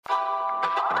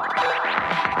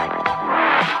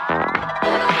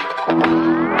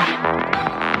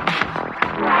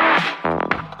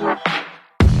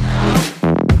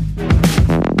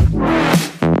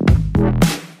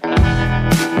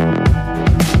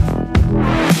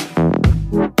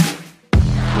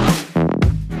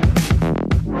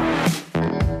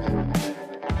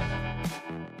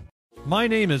My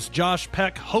name is Josh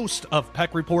Peck, host of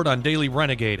Peck Report on Daily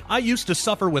Renegade. I used to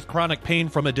suffer with chronic pain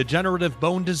from a degenerative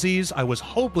bone disease. I was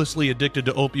hopelessly addicted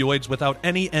to opioids without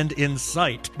any end in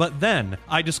sight. But then,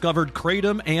 I discovered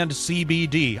Kratom and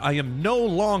CBD. I am no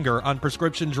longer on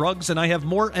prescription drugs, and I have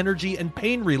more energy and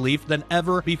pain relief than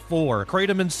ever before.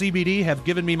 Kratom and CBD have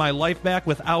given me my life back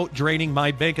without draining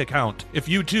my bank account. If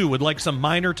you too would like some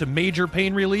minor to major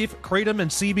pain relief, Kratom and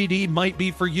CBD might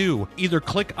be for you. Either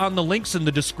click on the links in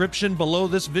the description below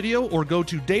this video or go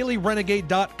to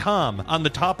dailyrenegade.com on the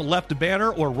top left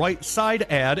banner or right side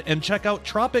ad and check out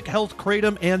Tropic Health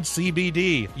Kratom and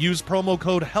CBD. Use promo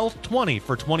code HEALTH20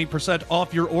 for 20%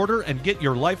 off your order and get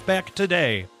your life back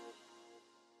today.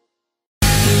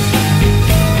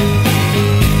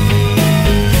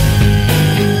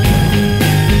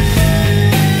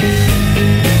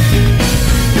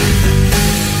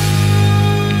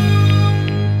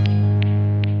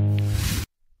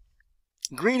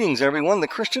 Greetings everyone, the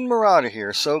Christian Marauder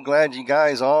here. So glad you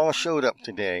guys all showed up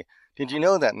today. Did you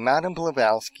know that Madame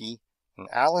Blavatsky and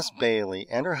Alice Bailey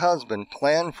and her husband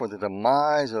planned for the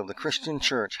demise of the Christian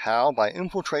church? How? By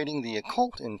infiltrating the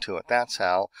occult into it. That's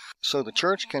how. So the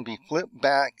church can be flipped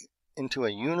back into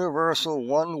a universal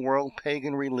one-world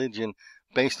pagan religion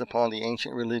based upon the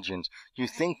ancient religions. You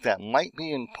think that might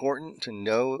be important to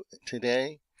know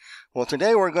today? Well,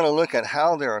 today we're going to look at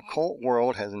how their occult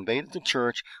world has invaded the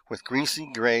church with greasy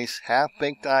grace,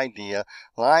 half-baked idea,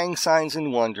 lying signs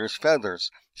and wonders,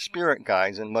 feathers, spirit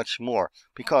guides, and much more.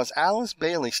 Because Alice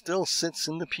Bailey still sits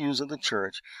in the pews of the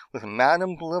church with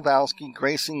Madame Blavatsky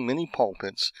gracing many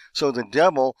pulpits, so the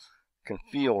devil can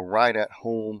feel right at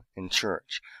home in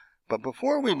church. But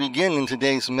before we begin in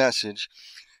today's message,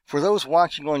 for those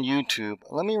watching on YouTube,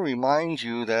 let me remind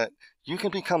you that you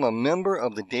can become a member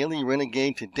of the Daily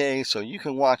Renegade today so you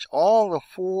can watch all the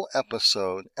full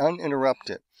episode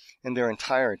uninterrupted in their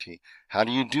entirety. How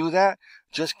do you do that?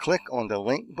 Just click on the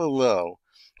link below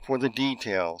for the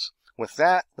details. With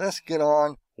that, let's get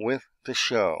on with the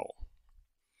show.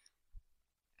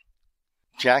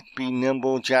 Jack be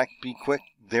nimble, Jack be quick.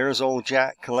 There's old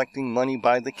Jack collecting money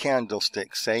by the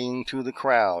candlestick, saying to the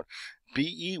crowd, "Be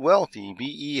ye wealthy, be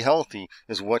ye healthy,"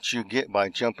 is what you get by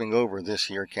jumping over this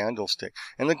here candlestick.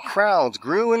 And the crowds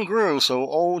grew and grew, so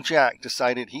old Jack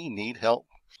decided he need help.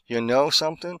 You know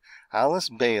something? Alice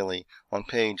Bailey, on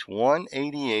page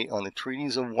 188 on the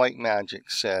Treatise of White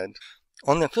Magic, said,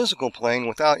 "On the physical plane,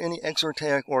 without any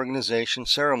exoteric organization,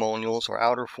 ceremonials, or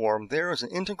outer form, there is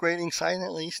an integrating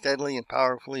silently, steadily, and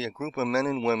powerfully a group of men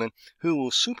and women who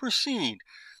will supersede,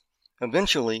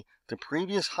 eventually, the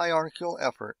previous hierarchical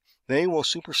effort. They will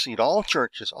supersede all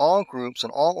churches, all groups,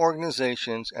 and all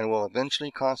organizations, and will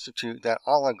eventually constitute that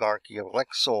oligarchy of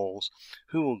elect souls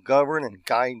who will govern and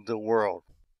guide the world."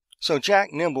 So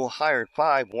Jack Nimble hired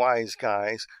 5 wise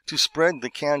guys to spread the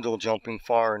candle jumping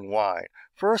far and wide.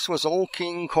 First was old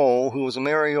King Cole, who was a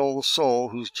merry old soul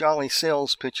whose jolly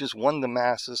sales pitches won the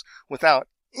masses without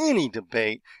any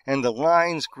debate, and the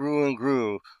lines grew and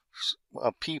grew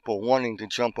of people wanting to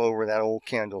jump over that old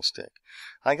candlestick.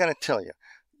 I gotta tell you,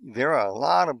 there are a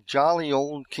lot of jolly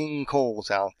old King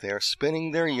Coles out there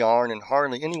spinning their yarn, and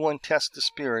hardly anyone tests the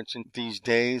spirits in these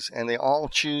days, and they all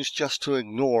choose just to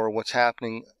ignore what's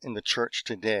happening in the church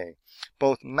today.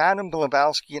 Both Madame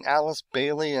Blavatsky and Alice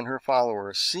Bailey and her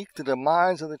followers seek the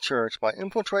demise of the church by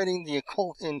infiltrating the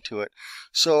occult into it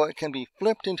so it can be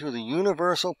flipped into the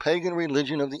universal pagan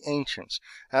religion of the ancients,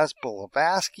 as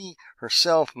Blavatsky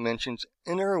herself mentions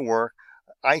in her work,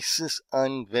 Isis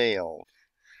Unveiled.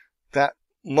 That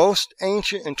most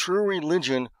ancient and true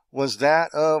religion was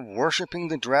that of worshipping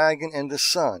the dragon and the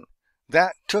sun.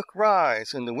 That took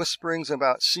rise in the whisperings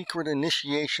about secret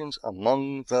initiations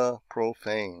among the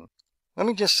profane. Let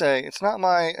me just say, it's not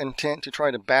my intent to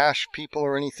try to bash people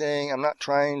or anything. I'm not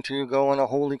trying to go on a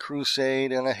holy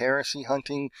crusade and a heresy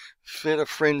hunting fit of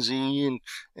frenzy,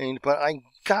 but I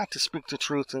got to speak the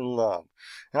truth in love.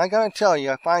 And I got to tell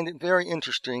you, I find it very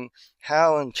interesting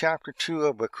how in chapter 2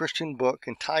 of a Christian book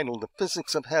entitled The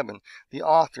Physics of Heaven, the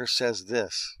author says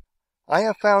this: "I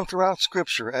have found throughout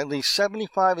Scripture at least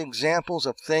 75 examples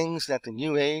of things that the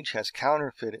New Age has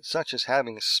counterfeited, such as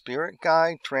having a spirit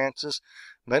guide, trances,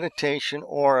 meditation,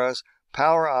 auras,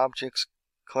 power objects,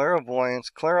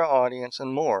 clairvoyance, clairaudience,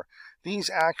 and more.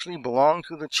 These actually belong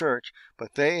to the church,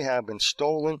 but they have been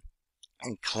stolen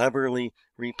and cleverly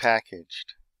repackaged.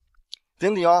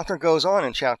 Then the author goes on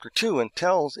in chapter 2 and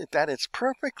tells it that it's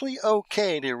perfectly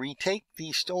okay to retake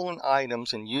these stolen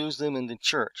items and use them in the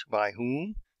church. By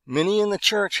whom? Many in the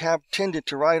church have tended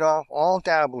to write off all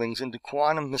dabblings into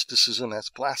quantum mysticism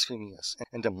as blasphemous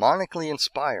and demonically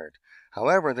inspired.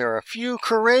 However, there are a few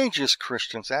courageous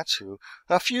Christians, that's who,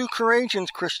 a few courageous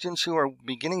Christians who are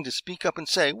beginning to speak up and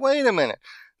say, wait a minute,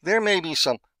 there may be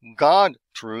some God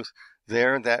truth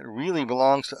there that really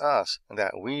belongs to us and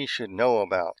that we should know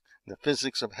about. The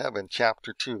Physics of Heaven,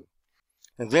 chapter 2.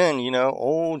 And then,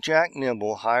 old Jack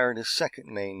Nimble hired his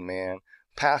second main man,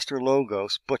 Pastor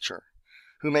Logos Butcher,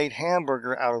 who made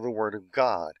hamburger out of the Word of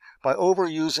God by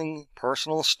overusing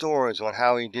personal stories on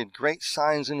how he did great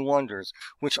signs and wonders,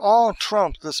 which all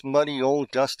trumped this muddy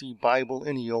old dusty Bible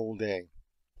any old day.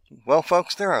 Well,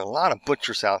 folks, there are a lot of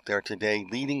butchers out there today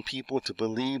leading people to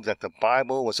believe that the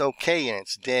Bible was okay in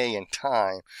its day and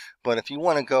time, but if you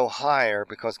want to go higher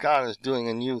because God is doing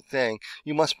a new thing,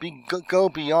 you must go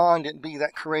beyond and be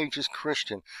that courageous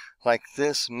Christian, like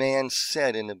this man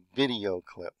said in the video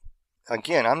clip.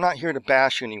 Again, I'm not here to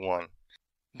bash anyone,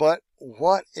 but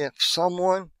what if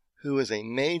someone who is a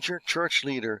major church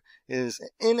leader is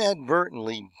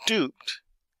inadvertently duped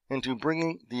into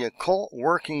bringing the occult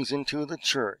workings into the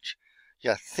church?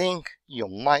 You think you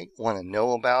might want to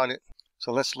know about it?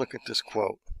 So let's look at this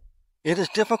quote. It is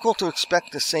difficult to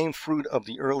expect the same fruit of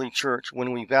the early church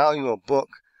when we value a book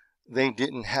they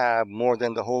didn't have more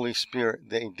than the Holy Spirit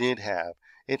they did have.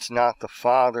 It's not the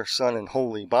Father, Son, and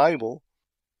Holy Bible.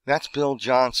 That's Bill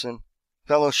Johnson,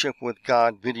 Fellowship with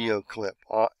God video clip,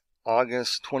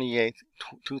 August 28,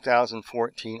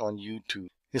 2014 on YouTube.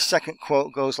 His second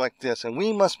quote goes like this, and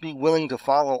we must be willing to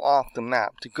follow off the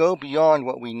map, to go beyond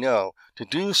what we know. To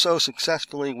do so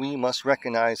successfully, we must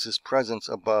recognize His presence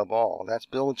above all. That's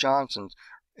Bill Johnson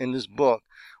in this book,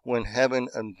 When Heaven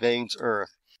Invades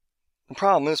Earth. The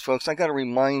problem is, folks, I got to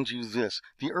remind you this.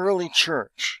 The early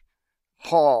church,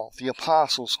 Paul, the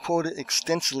apostles, quoted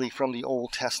extensively from the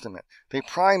Old Testament. They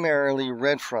primarily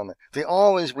read from it. They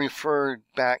always referred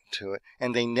back to it,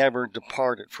 and they never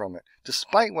departed from it.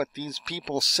 Despite what these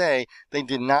people say, they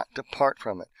did not depart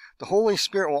from it. The Holy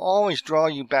Spirit will always draw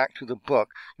you back to the book.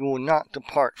 You will not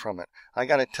depart from it. I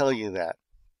got to tell you that.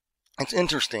 It's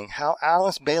interesting how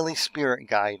Alice Bailey's Spirit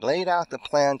Guide laid out the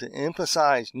plan to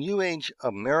emphasize New Age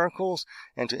of miracles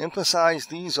and to emphasize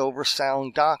these over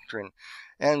sound doctrine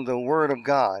and the Word of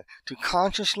God, to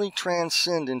consciously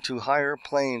transcend into higher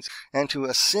planes and to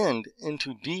ascend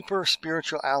into deeper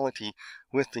spirituality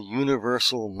with the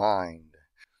universal mind.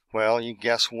 Well, you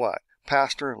guess what?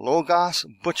 Pastor Logos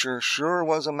Butcher sure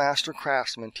was a master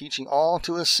craftsman, teaching all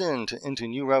to ascend into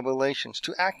new revelations,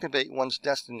 to activate one's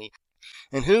destiny.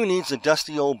 And who needs a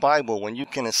dusty old Bible when you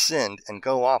can ascend and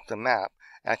go off the map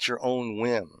at your own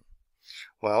whim?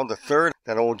 Well, the third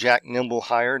that old Jack Nimble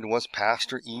hired was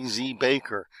Pastor E.Z.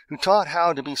 Baker, who taught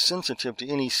how to be sensitive to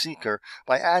any seeker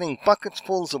by adding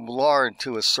bucketsfuls of lard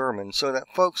to his sermon so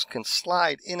that folks can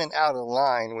slide in and out of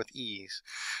line with ease.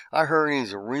 I heard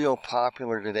he's real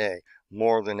popular today,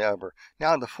 more than ever.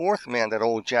 Now, the fourth man that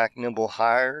old Jack Nimble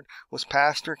hired was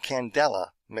Pastor Candela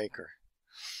Maker,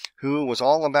 who was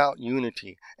all about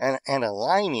unity and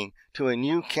aligning to a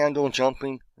new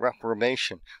candle-jumping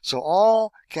reformation, so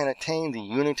all can attain the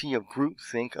unity of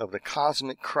groupthink of the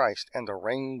cosmic Christ and the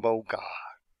rainbow God.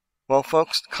 Well,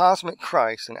 folks, cosmic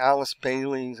Christ in Alice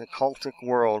Bailey's occultic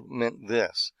world meant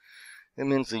this. It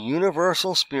means the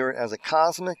universal spirit as a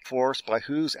cosmic force by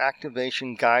whose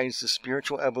activation guides the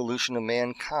spiritual evolution of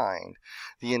mankind,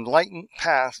 the enlightened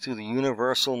path to the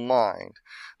universal mind.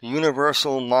 The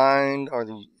universal mind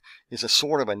is a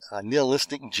sort of a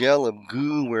nihilistic gel of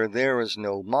goo where there is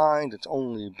no mind, it's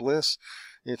only bliss.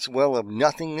 It's well of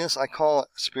nothingness. I call it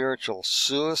spiritual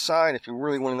suicide. If you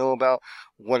really want to know about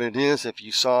what it is, if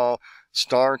you saw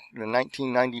the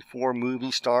 1994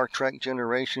 movie Star Trek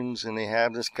Generations, and they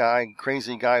have this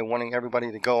crazy guy wanting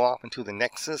everybody to go off into the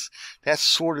Nexus, that's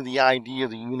sort of the idea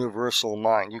of the universal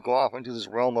mind. You go off into this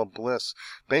realm of bliss.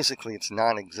 Basically, it's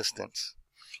non-existence.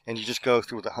 And you just go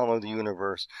through the hum of the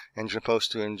universe, and you're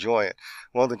supposed to enjoy it.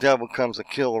 Well, the devil comes to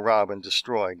kill, rob, and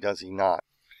destroy, does he not?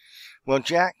 Well,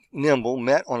 Jack Nimble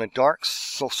met on a dark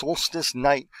solstice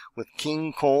night with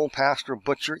King Cole, Pastor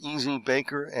Butcher, E.Z.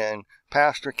 Baker, and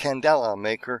Pastor Candela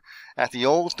Maker at the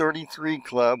Old 33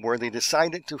 Club, where they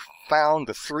decided to found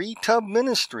the Three Tub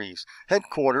Ministries,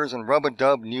 headquarters in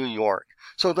Rub-a-Dub, New York,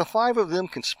 so the five of them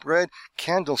can spread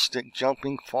candlestick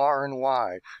jumping far and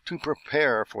wide to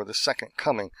prepare for the second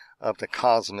coming of the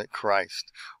cosmic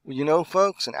Christ. Well, you know,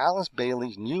 folks, in Alice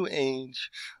Bailey's New Age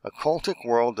occultic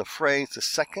world, the phrase the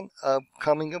second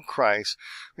coming of Christ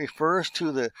refers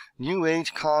to the New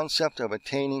Age concept of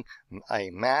attaining a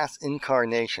mass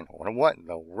incarnation. What in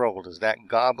the world does that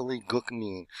gobbledygook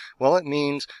mean? Well, it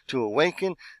means to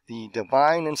awaken the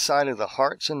divine inside of the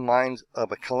hearts and minds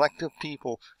of a collective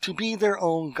people to be their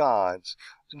own gods,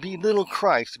 to be little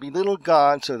Christ, to be little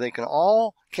God, so they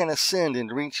can ascend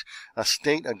and reach a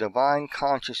state of divine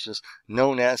consciousness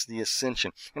known as the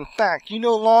ascension. In fact, you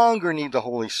no longer need the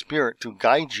Holy Spirit to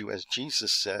guide you, as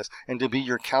Jesus says, and to be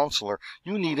your counselor.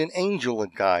 You need an angel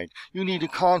guide. You need to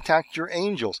contact your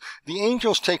angels. The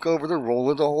angels take over the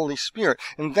role of the Holy Spirit,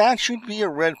 and that should be a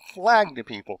red flag to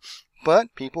people.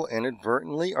 But people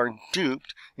inadvertently are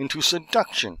duped into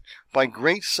seduction by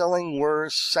great sounding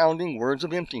words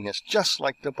of emptiness, just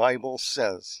like the Bible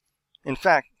says. In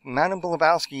fact, Madame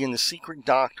Blavatsky in The Secret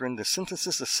Doctrine, The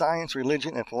Synthesis of Science,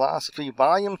 Religion, and Philosophy,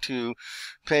 Volume 2,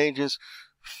 pages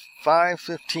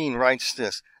 515, writes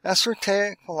this: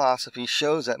 Esoteric philosophy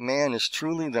shows that man is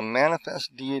truly the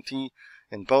manifest deity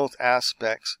in both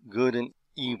aspects, good and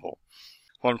evil.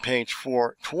 On page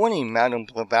 420, Madame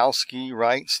Blavatsky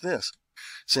writes this: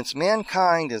 Since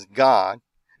mankind is God,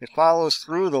 it follows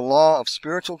through the law of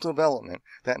spiritual development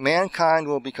that mankind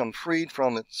will become freed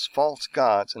from its false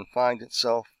gods and find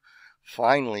itself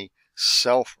finally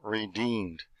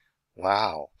self-redeemed.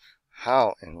 Wow,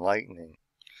 how enlightening.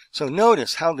 So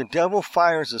notice how the devil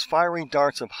fires his fiery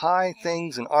darts of high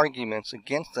things and arguments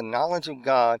against the knowledge of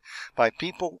God by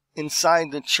people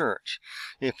inside the church.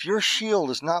 If your shield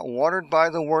is not watered by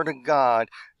the Word of God,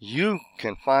 you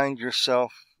can find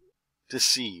yourself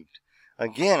deceived.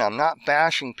 Again, I'm not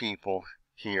bashing people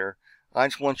here. I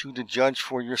just want you to judge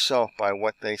for yourself by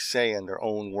what they say in their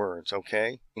own words,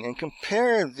 okay? And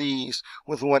compare these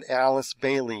with what Alice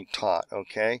Bailey taught,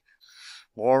 okay?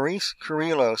 Maurice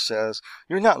Carrillo says,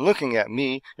 you're not looking at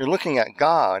me, you're looking at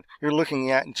God. You're looking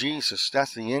at Jesus.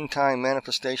 That's the end-time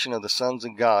manifestation of the sons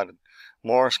of God.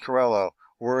 Maurice Carrillo,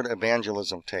 Word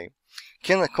Evangelism tape.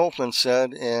 Kenneth Copeland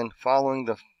said in Following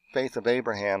the Faith of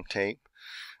Abraham tape,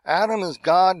 Adam is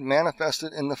God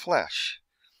manifested in the flesh.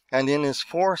 And in his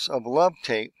Force of Love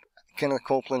tape, Kenneth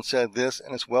Copeland said this,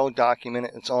 and it's well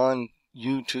documented. It's on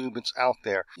YouTube. It's out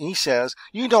there. He says,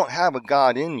 you don't have a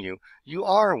God in you. You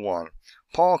are one.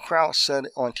 Paul Krauss said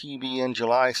on TBN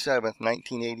July 7th,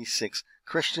 1986,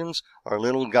 Christians are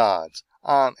little gods.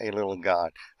 I'm a little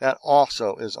god. That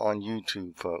also is on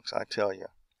YouTube, folks, I tell you.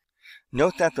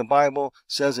 Note that the Bible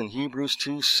says in Hebrews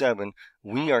 2:7,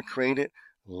 we are created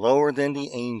lower than the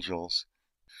angels.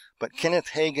 But Kenneth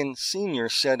Hagin Sr.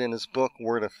 said in his book,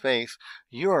 Word of Faith,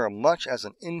 you are much as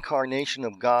an incarnation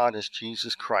of God as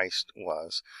Jesus Christ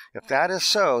was. If that is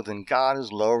so, then God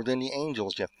is lower than the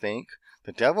angels, you think?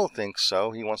 The devil thinks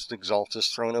so. He wants to exalt his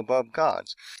throne above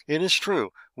God's. It is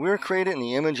true. We are created in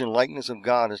the image and likeness of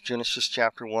God, as Genesis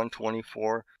chapter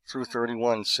 1:24 through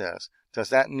 31 says. Does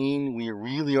that mean we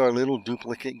really are little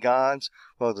duplicate gods?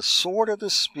 Well, the sword of the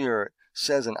Spirit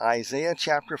says in Isaiah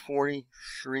chapter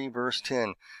 43 verse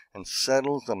 10, and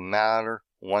settles the matter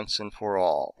once and for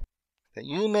all. That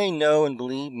you may know and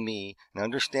believe me, and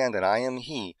understand that I am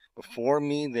he. Before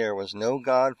me there was no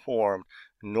God formed,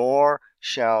 nor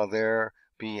shall there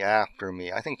be after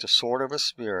me. I think the sword of the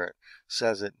Spirit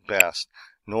says it best.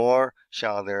 Nor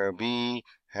shall there be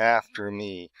after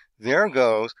me. There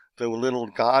goes the little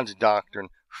God's doctrine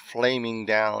flaming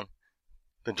down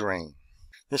the drain.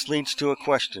 This leads to a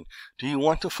question. Do you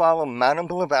want to follow Madame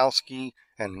Blavatsky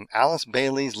and Alice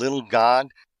Bailey's little God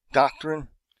doctrine,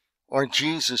 or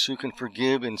Jesus who can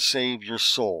forgive and save your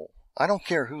soul? I don't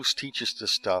care who teaches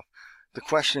this stuff. The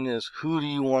question is, who do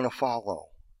you want to follow?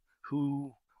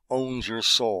 Who owns your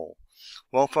soul?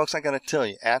 Well, folks, I got to tell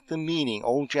you, at the meeting,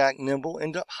 old Jack Nimble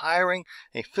ended up hiring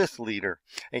a fifth leader,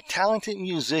 a talented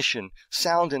musician,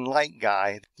 sound and light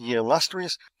guy, the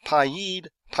illustrious Pied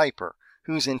Piper,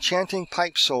 whose enchanting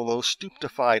pipe solo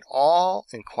stupefied all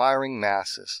inquiring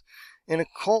masses. In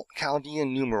occult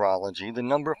Chaldean numerology, the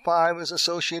number 5 is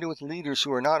associated with leaders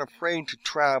who are not afraid to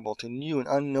travel to new and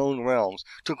unknown realms,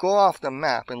 to go off the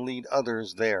map and lead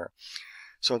others there.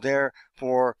 So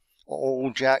therefore,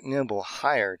 old Jack Nimble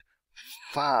hired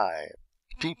 5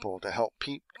 people to help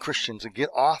Christians to get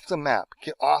off the map,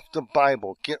 get off the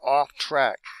Bible, get off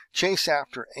track, chase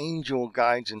after angel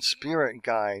guides and spirit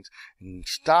guides, and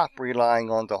stop relying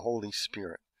on the Holy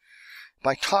Spirit.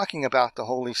 By talking about the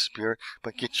Holy Spirit,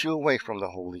 but get you away from the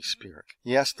Holy Spirit.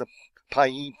 Yes, the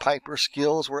Pied Piper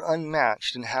skills were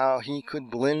unmatched in how he could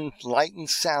blend light and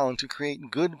sound to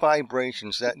create good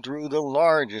vibrations that drew the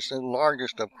largest and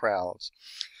largest of crowds.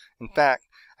 In fact,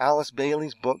 Alice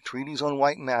Bailey's book, Treatise on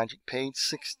White Magic, page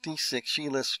 66, she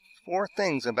lists 4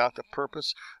 things about the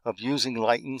purpose of using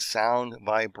light and sound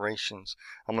vibrations.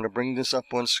 I'm going to bring this up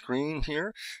on screen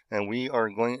here, and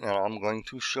I'm going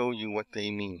to show you what they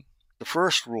mean. The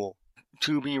first rule,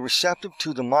 to be receptive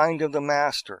to the mind of the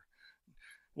master.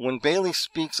 When Bailey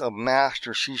speaks of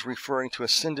master, she's referring to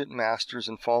ascended masters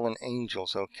and fallen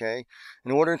angels, okay?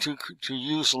 In order to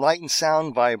use light and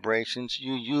sound vibrations,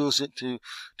 you use it to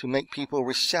make people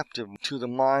receptive to the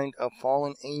mind of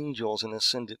fallen angels and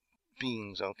ascended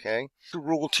beings, okay?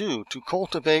 Rule 2, to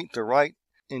cultivate the right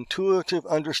intuitive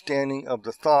understanding of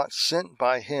the thoughts sent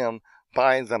by him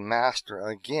by the master,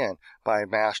 again, by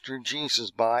Master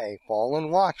Jesus, by a fallen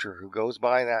watcher who goes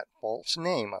by that false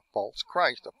name, a false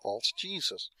Christ, a false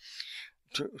Jesus.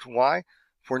 Why?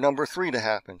 For number 3 to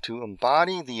happen, to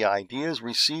embody the ideas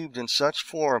received in such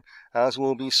form as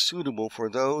will be suitable for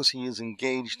those he is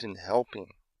engaged in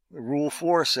helping. Rule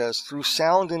 4 says, through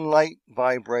sound and light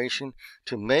vibration,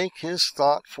 to make his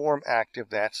thought form active,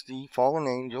 that's the fallen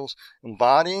angels,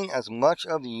 embodying as much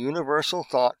of the universal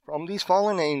thought from these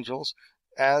fallen angels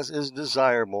as is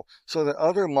desirable, so that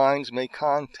other minds may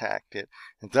contact it.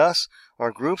 And thus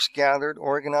are groups gathered,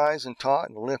 organized, and taught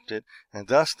and lifted, and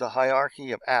thus the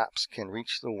hierarchy of apps can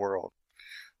reach the world.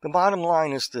 The bottom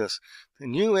line is this: the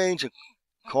New Age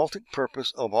occultic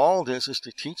purpose of all this is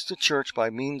to teach the church by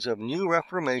means of new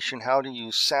reformation how to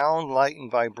use sound, light,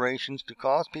 and vibrations to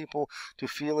cause people to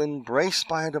feel embraced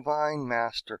by a divine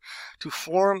master, to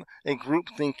form a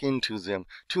groupthink into them,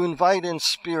 to invite in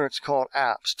spirits called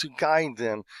apps, to guide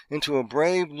them into a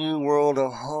brave new world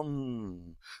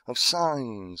of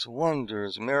signs,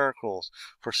 wonders, miracles,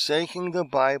 forsaking the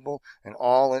Bible and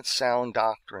all its sound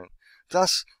doctrine.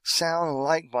 Thus, sound and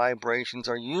light vibrations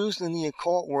are used in the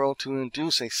occult world to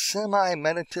induce a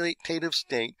semi-meditative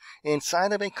state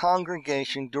inside of a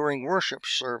congregation during worship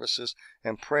services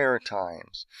and prayer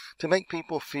times, to make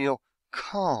people feel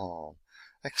calm,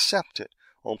 accepted,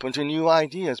 open to new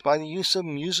ideas by the use of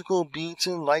musical beats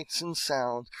and lights and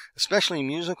sounds, especially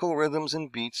musical rhythms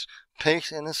and beats,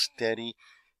 paced in a steady,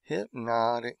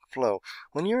 hypnotic flow.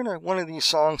 When you're in one of these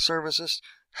song services,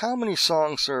 how many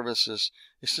song services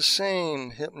is the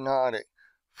same hypnotic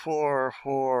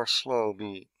 4/4 slow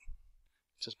beat?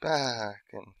 Just back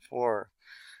and forth.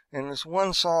 And it's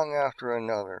one song after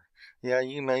another. Yeah,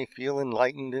 you may feel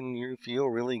enlightened and you feel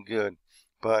really good.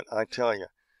 But I tell you,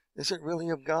 is it really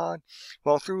of God?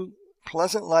 Well, through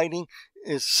pleasant lighting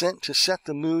is sent to set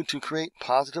the mood to create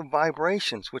positive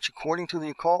vibrations, which according to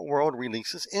the occult world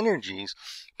releases energies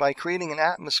by creating an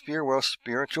atmosphere where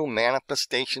spiritual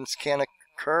manifestations can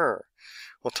occur.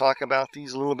 We'll talk about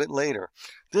these a little bit later.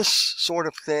 This sort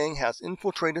of thing has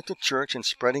infiltrated the church and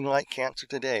spreading like cancer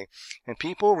today, and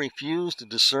people refuse to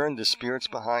discern the spirits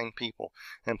behind people.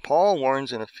 And Paul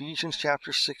warns in Ephesians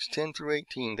chapter 6, 10 through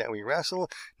 18, that we wrestle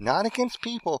not against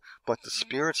people, but the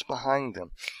spirits behind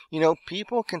them. You know,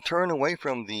 people can turn away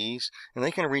from these, and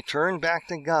they can return back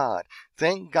to God.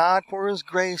 Thank God for His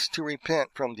grace to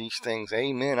repent from these things.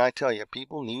 Amen. I tell you,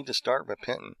 people need to start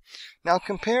repenting. Now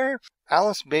compare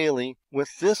Alice Bailey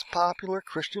with this popular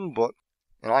Christian book,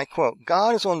 and I quote,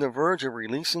 God is on the verge of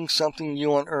releasing something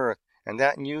new on earth, and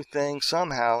that new thing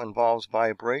somehow involves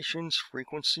vibrations,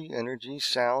 frequency, energy,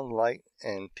 sound, light,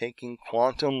 and taking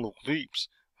quantum leaps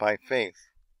by faith.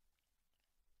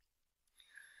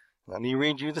 Let me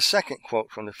read you the second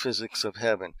quote from the Physics of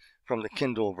Heaven, from the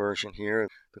Kindle version here.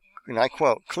 And I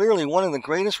quote, clearly one of the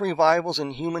greatest revivals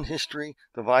in human history,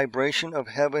 the vibration of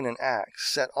heaven and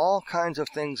acts, set all kinds of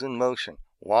things in motion.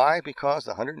 Why? Because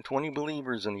the 120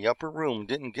 believers in the upper room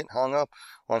didn't get hung up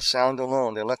on sound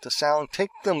alone. They let the sound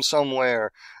take them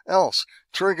somewhere else,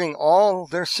 triggering all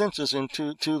their senses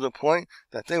to the point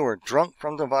that they were drunk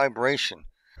from the vibration.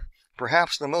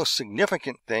 Perhaps the most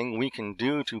significant thing we can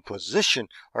do to position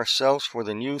ourselves for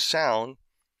the new sound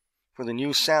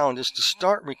is to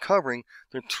start recovering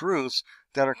the truths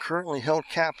that are currently held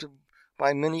captive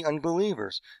by many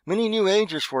unbelievers. Many New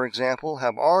Agers, for example,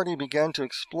 have already begun to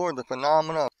explore the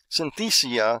phenomena of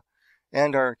synthesia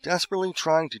and are desperately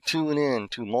trying to tune in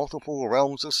to multiple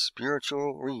realms of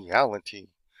spiritual reality.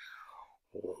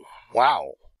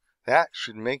 Wow! That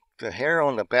should make the hair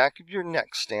on the back of your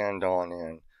neck stand on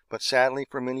end. But sadly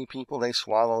for many people, they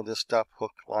swallow this stuff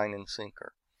hook, line, and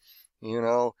sinker. You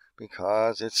know,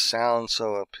 because it sounds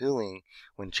so appealing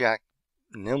when Jack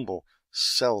Nimble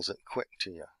sells it quick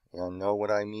to you. You know what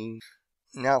I mean?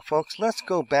 Now, folks, let's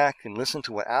go back and listen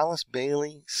to what Alice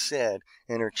Bailey said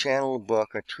in her channel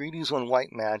book, A Treatise on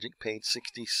White Magic, page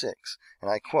 66.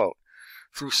 And I quote,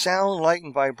 through sound, light,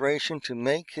 and vibration to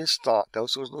make his thought,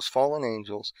 those fallen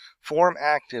angels, form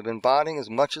active, embodying as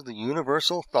much of the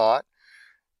universal thought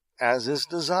as is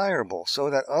desirable, so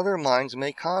that other minds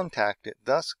may contact it.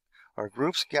 Thus are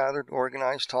groups gathered,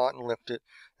 organized, taught, and lifted,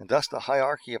 and thus the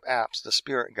hierarchy of apps, the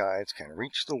spirit guides, can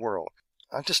reach the world.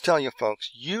 I'll just tell you,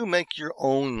 folks, you make your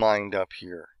own mind up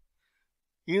here.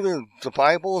 Either the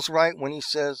Bible is right when he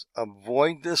says,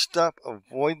 avoid this stuff,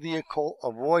 avoid the occult,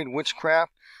 avoid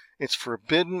witchcraft, it's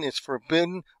forbidden,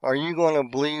 or are you going to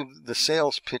believe the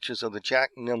sales pitches of the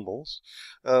Jack Nimbles,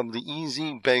 of the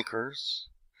Easy Bakers,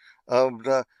 of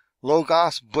the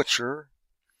Logos Butcher,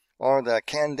 or the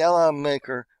Candela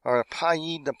Maker, or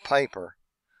Paid the Piper,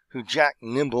 who Jack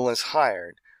Nimble has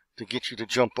hired to get you to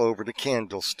jump over the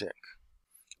candlestick?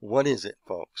 What is it,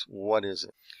 folks? What is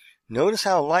it? Notice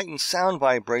how light and sound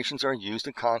vibrations are used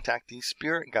to contact these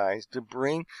spirit guides to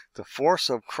bring the force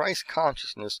of Christ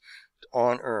consciousness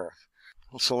on earth.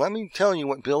 So let me tell you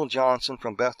what Bill Johnson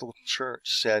from Bethel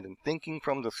Church said in Thinking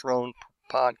from the Throne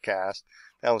podcast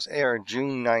that was aired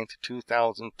June 9th,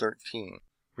 2013.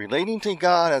 Relating to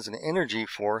God as an energy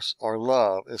force or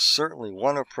love is certainly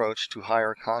one approach to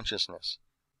higher consciousness.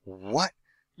 What?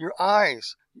 Your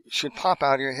eyes should pop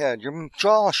out of your head. Your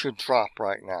jaw should drop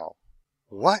right now.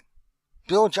 What?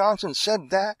 Bill Johnson said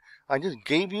that? I just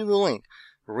gave you the link.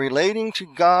 Relating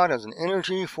to God as an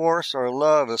energy force or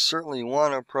love is certainly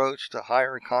one approach to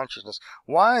higher consciousness.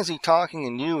 Why is he talking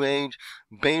in New Age,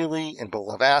 Bailey, and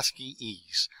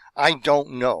Blavatsky-ese? I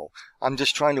don't know. I'm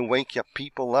just trying to wake you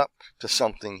people up to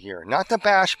something here. Not to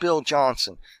bash Bill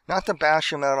Johnson. Not to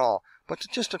bash him at all. But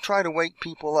just to try to wake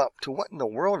people up to what in the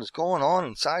world is going on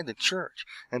inside the church.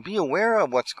 And be aware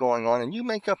of what's going on, and you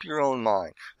make up your own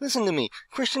mind. Listen to me.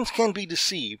 Christians can be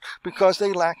deceived because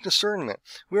they lack discernment.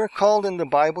 We are called in the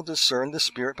Bible to discern the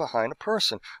spirit behind a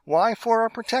person. Why? For our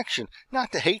protection.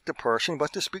 Not to hate the person,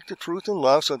 but to speak the truth in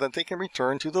love so that they can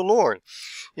return to the Lord.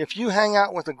 If you hang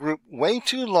out with a group way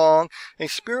too long, a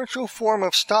spiritual form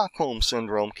of Stockholm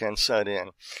Syndrome can set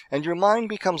in, and your mind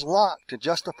becomes locked to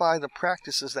justify the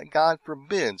practices that God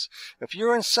forbids. If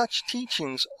you're in such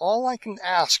teachings, all I can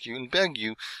ask you and beg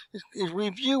you is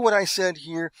review what I said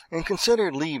here and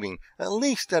consider leaving. At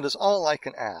least that is all I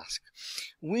can ask.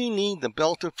 We need the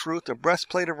belt of truth, the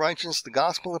breastplate of righteousness, the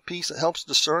gospel of peace that helps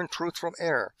discern truth from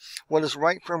error, what is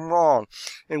right from wrong,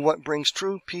 and what brings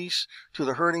true peace to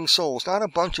the hurting souls. Not a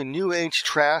bunch of New Age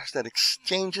trash that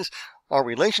exchanges our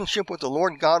relationship with the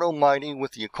Lord God Almighty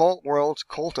with the occult world's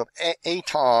cult of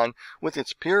Aton, with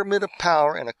its pyramid of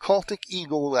power and occultic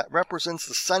eagle that represents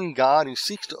the sun god who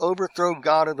seeks to overthrow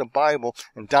God of the Bible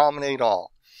and dominate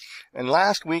all. And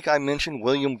last week I mentioned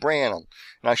William Branham,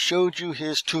 and I showed you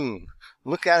his tomb.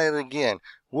 Look at it again.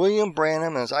 William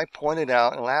Branham, as I pointed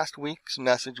out in last week's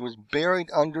message, was buried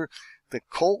under the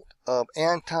cult of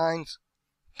Aton's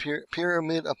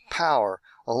pyramid of power,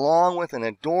 along with an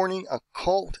adorning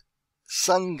occult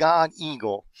sun god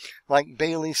eagle. Like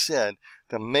Bailey said,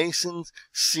 the Masons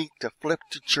seek to flip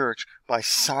the church by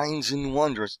signs and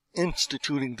wonders,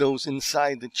 instituting those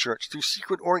inside the church through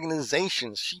secret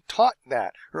organizations. She taught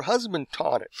that. Her husband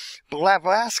taught it.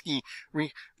 Blavatsky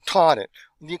taught it.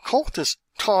 The occultists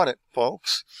taught it,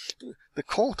 folks. The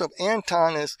cult of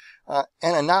Aton is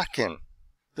Ananakin,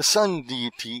 the sun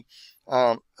deity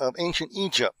of ancient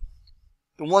Egypt.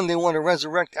 The one they want to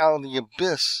resurrect out of the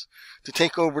abyss to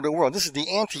take over the world. This is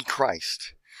the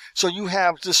Antichrist. So you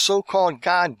have this so-called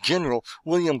God General,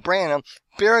 William Branham,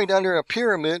 buried under a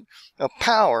pyramid of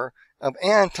power of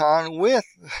Aton with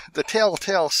the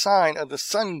telltale sign of the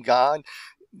sun god,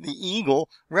 the eagle,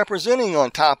 representing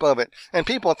on top of it. And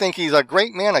people think he's a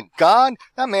great man of God.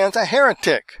 That man's a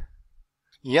heretic.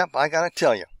 Yep, I gotta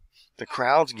tell you. The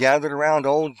crowds gathered around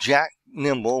old Jack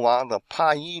Nimble while the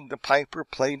Paid the Piper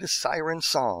played the siren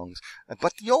songs.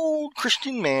 But the old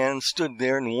Christian man stood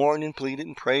there and warned and pleaded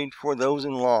and prayed for those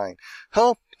in line.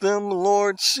 Help them,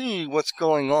 Lord, see what's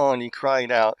going on, he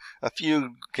cried out. A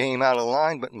few came out of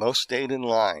line, but most stayed in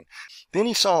line. Then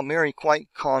he saw Mary quite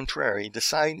contrary,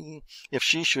 deciding if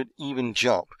she should even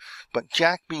jump. But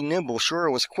Jack B. Nimble sure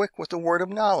was quick with the word of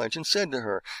knowledge, and said to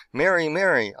her, Mary,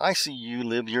 Mary, I see you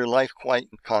live your life quite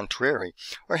contrary.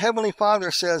 Our Heavenly Father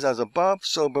says, as above,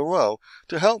 so below,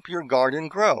 to help your garden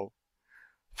grow.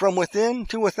 From within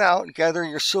to without, gather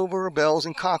your silver bells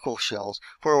and cockle shells,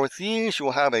 for with these you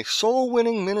will have a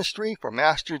soul-winning ministry for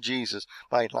Master Jesus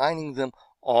by lining them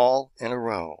all in a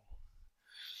row.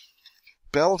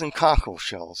 Bells and cockle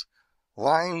shells,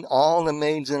 line all the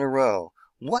maids in a row.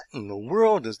 What in the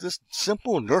world does this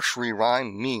simple nursery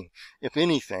rhyme mean, if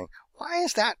anything? Why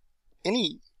is that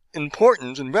any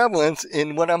importance and relevance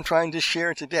in what I'm trying to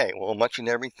share today? Well, much and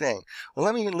everything. Well,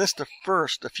 let me list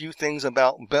first a few things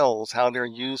about bells, how they're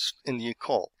used in the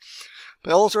occult.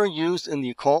 Bells are used in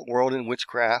the occult world in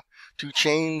witchcraft to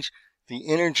change the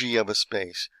energy of a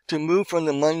space, to move from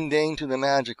the mundane to the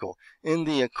magical. In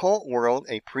the occult world,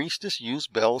 a priestess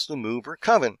used bells to move her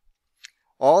coven.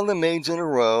 All the maids in a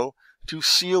row to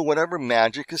seal whatever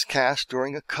magic is cast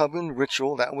during a coven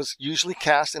ritual that was usually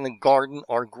cast in a garden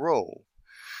or grove,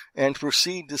 and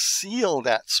proceed to seal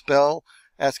that spell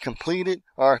as completed,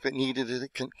 or if it needed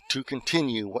it to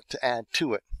continue, what to add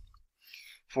to it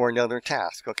for another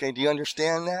task. Okay, do you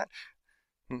understand that?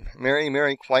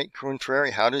 Mary, quite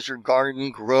contrary. How does your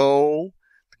garden grow?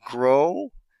 Grow?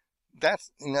 That's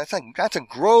a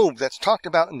grove that's talked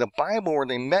about in the Bible, where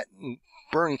they met and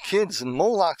burned kids in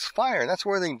Moloch's fire. That's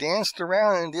where they danced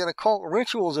around and did occult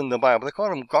rituals in the Bible. They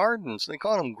called them gardens. They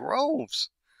called them groves.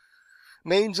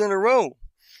 Maids in a row.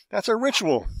 That's a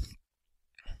ritual.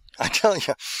 I tell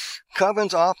you,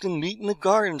 covens often meet in the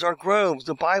gardens or groves.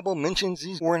 The Bible mentions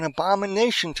these were an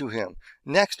abomination to him.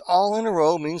 Next, all in a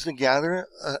row means to gather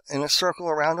in a circle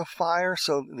around a fire.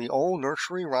 So the old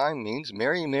nursery rhyme means,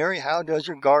 Mary, Mary, how does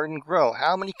your garden grow?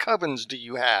 How many covens do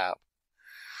you have?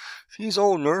 These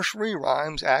old nursery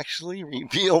rhymes actually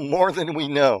reveal more than we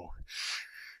know.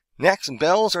 Next,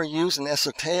 bells are used in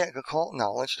esoteric occult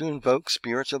knowledge to invoke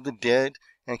spirits of the dead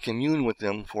and commune with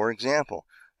them. For example,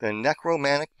 the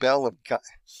necromantic bell of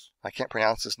I can't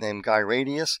pronounce his name, Guy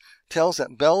Radius, tells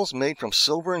that bells made from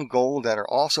silver and gold that are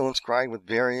also inscribed with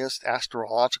various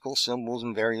astrological symbols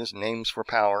and various names for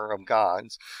power of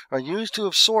gods are used to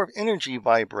absorb energy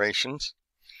vibrations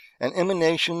and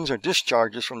emanations or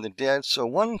discharges from the dead, so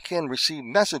one can receive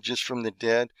messages from the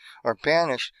dead or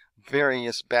banish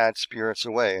various bad spirits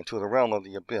away into the realm of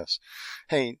the abyss.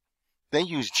 Hey, they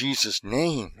use Jesus'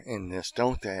 name in this,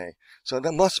 don't they? So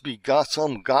there must be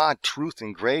some God truth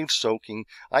in grave soaking.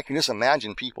 I can just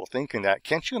imagine people thinking that.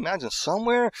 Can't you imagine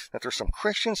somewhere that there's some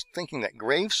Christians thinking that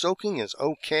grave soaking is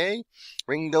okay?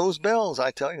 Ring those bells, I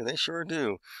tell you, they sure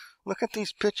do. Look at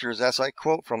these pictures as I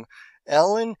quote from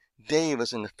Ellen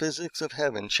Davis in The Physics of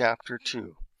Heaven, Chapter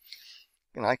 2.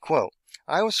 And I quote,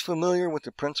 I was familiar with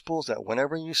the principles that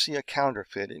whenever you see a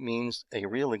counterfeit, it means a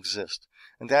real exists,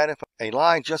 and that if a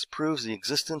lie just proves the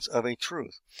existence of a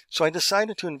truth. So I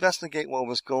decided to investigate what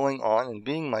was going on, and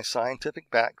being my scientific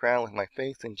background with my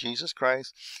faith in Jesus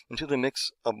Christ into the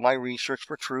mix of my research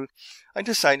for truth, I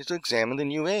decided to examine the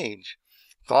New Age,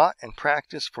 thought and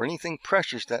practice for anything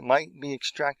precious that might be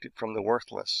extracted from the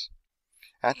worthless.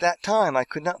 At that time, I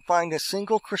could not find a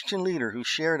single Christian leader who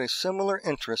shared a similar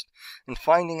interest in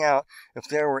finding out if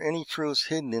there were any truths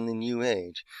hidden in the New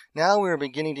Age. Now we are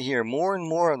beginning to hear more and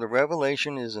more of the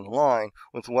revelation is in line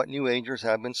with what New Agers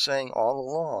have been saying all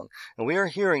along, and we are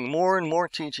hearing more and more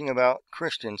teaching about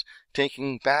Christians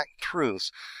taking back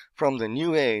truths from the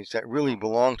New Age that really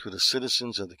belong to the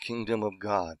citizens of the kingdom of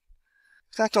God.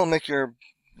 If that don't make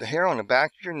the hair on the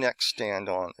back of your neck stand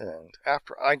on end.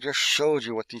 After I just showed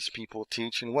you what these people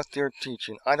teach and what they're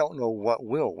teaching, I don't know what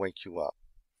will wake you up.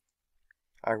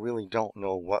 I really don't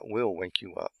know what will wake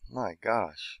you up. My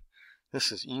gosh,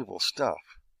 this is evil stuff.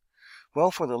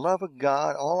 Well, for the love of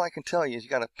God, all I can tell you is you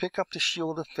got to pick up the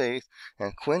shield of faith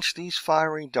and quench these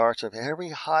fiery darts of every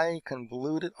high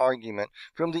convoluted argument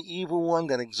from the evil one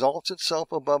that exalts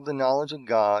itself above the knowledge of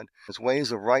God, his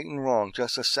ways of right and wrong,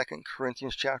 just as 2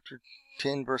 Corinthians chapter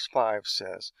 10 verse 5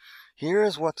 says. Here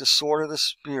is what the sword of the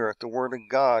Spirit, the Word of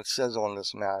God, says on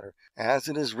this matter, as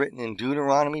it is written in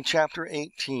Deuteronomy chapter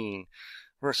 18,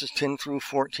 verses 10 through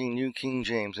 14, New King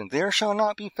James. And there shall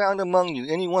not be found among you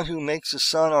anyone who makes his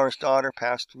son or his daughter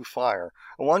pass through fire,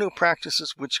 or one who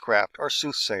practices witchcraft, or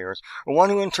soothsayers, or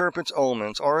one who interprets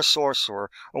omens, or a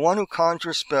sorcerer, or one who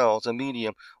conjures spells, a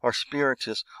medium, or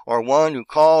spiritist, or one who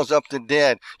calls up the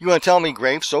dead. You want to tell me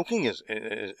grave soaking is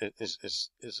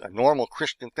a normal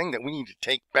Christian thing that we need to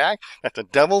take back, that the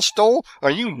devil stole?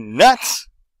 Are you nuts?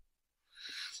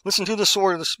 Listen to the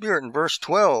sword of the Spirit in verse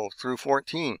 12 through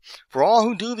 14. For all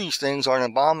who do these things are an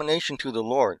abomination to the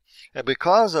Lord. And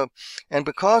because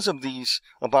of these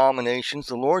abominations,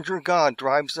 the Lord your God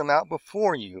drives them out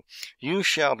before you. You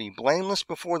shall be blameless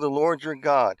before the Lord your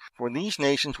God. For these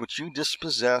nations which you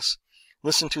dispossess,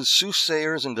 listen to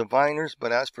soothsayers and diviners,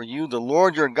 but as for you, the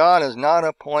Lord your God has not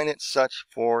appointed such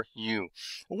for you.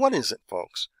 What is it,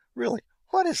 folks? Really,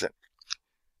 what is it?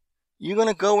 You going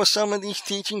to go with some of these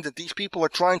teachings that these people are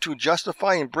trying to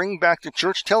justify and bring back to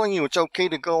church, telling you it's okay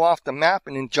to go off the map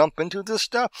and then jump into this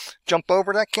stuff? Jump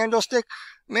over that candlestick?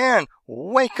 Man,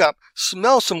 wake up,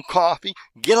 smell some coffee,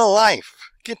 get a life.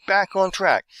 Get back on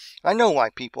track. I know why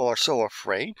people are so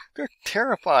afraid. They're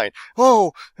terrified.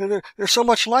 Oh, there's so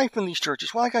much life in these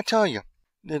churches. Well, I gotta tell you,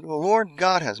 the Lord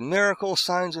God has miracles,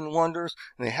 signs, and wonders,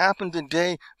 and they happen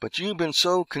today, but you've been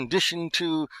so conditioned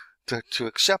to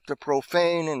accept the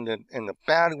profane and the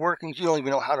bad workings, you don't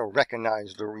even know how to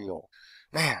recognize the real.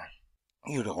 Man,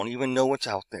 you don't even know what's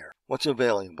out there, what's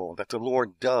available, that the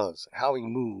Lord does, how He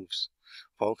moves.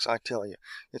 Folks, I tell you,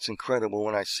 it's incredible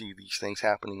when I see these things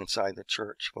happening inside the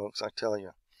church, folks, I tell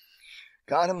you.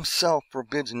 God Himself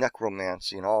forbids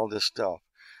necromancy and all this stuff.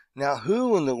 Now,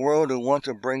 who in the world would want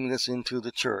to bring this into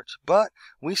the church? But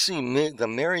we see the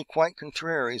merry quite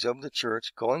contraries of the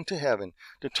church going to heaven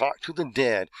to talk to the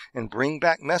dead and bring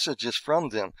back messages from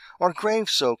them, or grave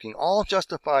soaking, all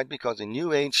justified because the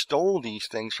New Age stole these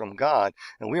things from God,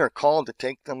 and we are called to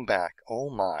take them back. Oh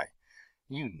my.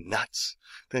 You nuts.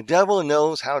 The devil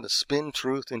knows how to spin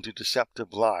truth into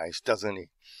deceptive lies, doesn't he?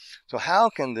 So how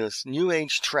can this New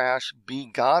Age trash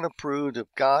be God approved if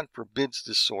God forbids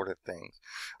this sort of thing?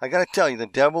 I gotta tell you, the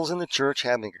devil's in the church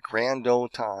having a grand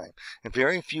old time, and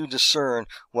very few discern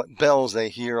what bells they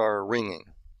hear are ringing.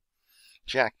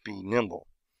 Jack be nimble.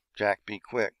 Jack be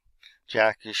quick.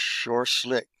 Jack is sure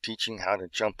slick teaching how to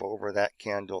jump over that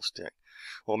candlestick.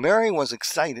 Well, Mary was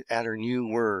excited at her new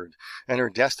word, and her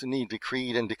destiny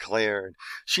decreed and declared.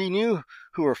 She knew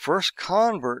who her first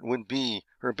convert would be,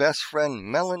 her best friend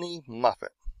Melanie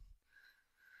Muffet.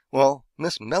 Well,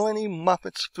 Miss Melanie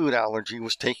Muffet's food allergy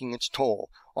was taking its toll.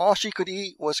 All she could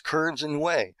eat was curds and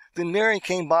whey. Then Mary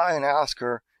came by and asked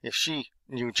her if she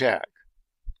knew Jack.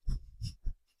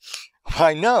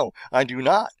 "Why, no, I do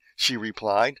not," she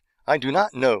replied. "I do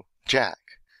not know Jack."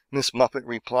 Miss Muffet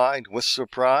replied with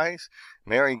surprise.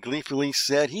 Mary gleefully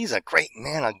said, "He's a great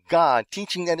man of God,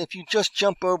 teaching that if you just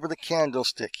jump over the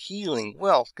candlestick, healing,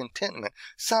 wealth, contentment,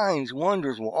 signs,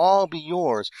 wonders will all be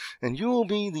yours, and you will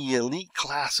be the elite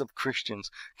class of Christians.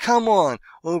 Come on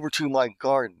over to my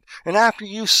garden, and after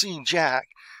you see Jack,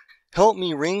 help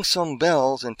me ring some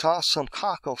bells and toss some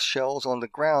cockle shells on the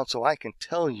ground so I can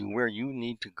tell you where you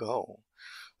need to go."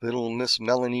 Little Miss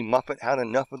Melanie Muffet had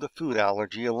enough of the food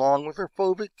allergy along with her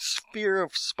phobic fear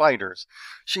of spiders.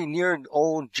 She neared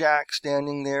old Jack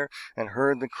standing there and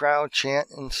heard the crowd chant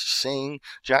and sing,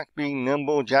 "Jack be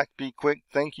nimble, Jack be quick,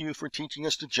 thank you for teaching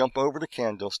us to jump over the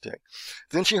candlestick."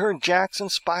 Then she heard Jack's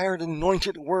inspired,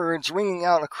 anointed words ringing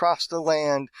out across the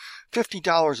land,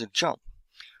 $50 a jump.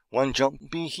 1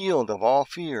 jump be healed of all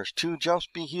fears. 2 jumps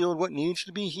be healed what needs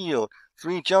to be healed.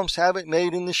 3 jumps have it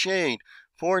made in the shade.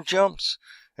 4 jumps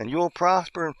and you'll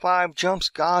prosper, in 5 jumps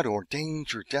God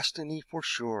ordains your destiny for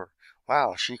sure.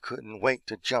 Wow, she couldn't wait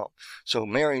to jump, so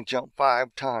Mary jumped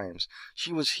 5 times.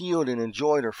 She was healed and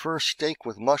enjoyed her first steak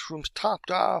with mushrooms topped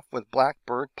off with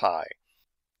blackbird pie.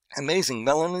 Amazing,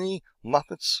 Melanie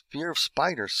Muffet's fear of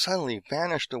spiders suddenly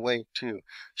vanished away too.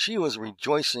 She was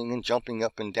rejoicing and jumping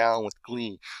up and down with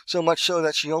glee, so much so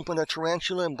that she opened a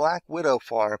tarantula and black widow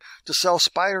farm to sell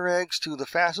spider eggs to the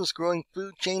fastest growing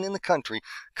food chain in the country,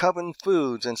 Coven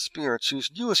Foods and Spirits, whose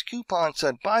newest coupon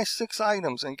said buy 6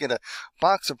 items and get a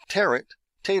box of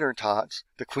tater tots,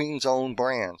 the Queen's own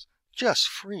brands, just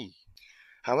free.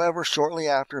 However, shortly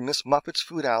after, Miss Muffet's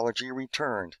food allergy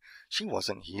returned. She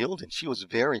wasn't healed, and she was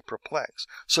very perplexed.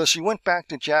 So she went back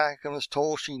to Jack and was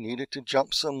told she needed to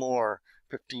jump some more.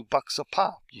 $50 a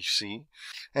pop, you see.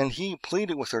 And he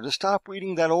pleaded with her to stop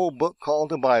reading that old book called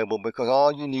the Bible, because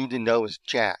all you need to know is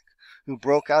Jack, who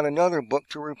broke out another book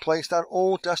to replace that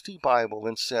old dusty Bible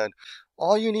and said,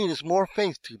 "All you need is more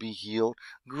faith to be healed.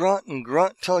 Grunt and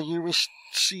grunt till you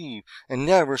receive, and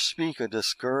never speak a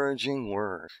discouraging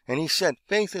word." And he said,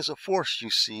 "Faith is a force,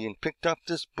 you see," and picked up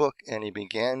this book and he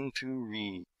began to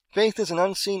read. Faith is an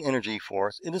unseen energy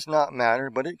force. It is not matter,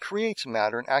 but it creates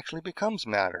matter and actually becomes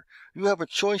matter. You have a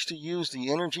choice to use the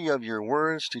energy of your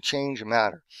words to change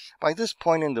matter. By this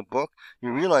point in the book,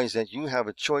 you realize that you have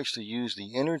a choice to use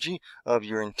the energy of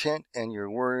your intent and your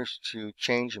words to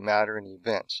change matter and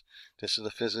events. This is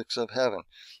the physics of heaven.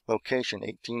 Location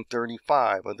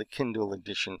 1835 of the Kindle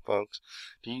edition, folks.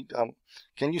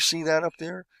 Can you see that up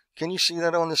there? Can you see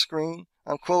that on the screen?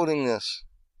 I'm quoting this,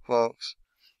 folks.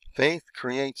 Faith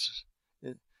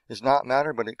is not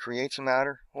matter, but it creates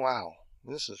matter. Wow,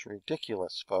 this is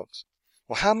ridiculous, folks.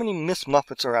 Well, how many Miss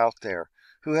Muffets are out there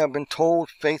who have been told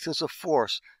faith is a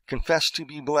force, confess to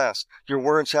be blessed, your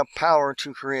words have power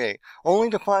to create, only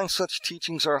to find such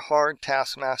teachings are hard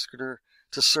taskmaster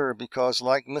to serve because,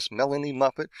 like Miss Melanie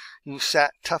Muffet, you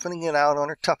sat toughening it out on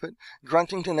her tuffet,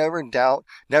 grunting to never doubt,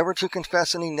 never to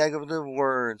confess any negative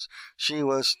words. She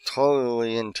was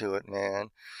totally into it,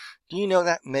 man. Do you know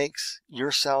that makes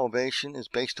your salvation is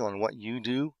based on what you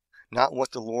do, not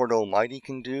what the Lord Almighty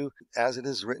can do, as it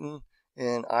is written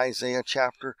in Isaiah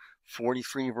chapter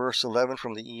 43 verse 11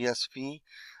 from the ESV.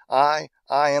 I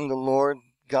am the Lord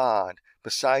God.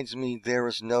 Besides me there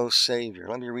is no Savior.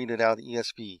 Let me read it out of the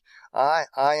ESV. I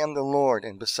am the Lord,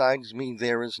 and besides me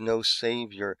there is no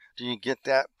Savior. Do you get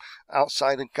that?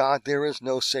 Outside of God there is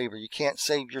no Savior. You can't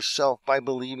save yourself by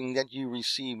believing that you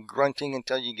receive grunting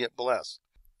until you get blessed.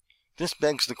 This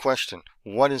begs the question,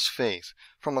 what is faith?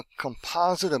 From a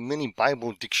composite of many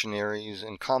Bible dictionaries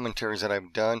and commentaries that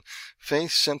I've done,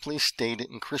 faith simply stated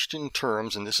in Christian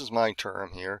terms, and this is my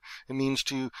term here, it means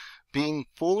to being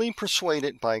fully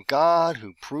persuaded by God,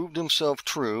 who proved himself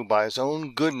true by his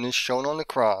own goodness shown on the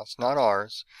cross, not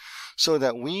ours, so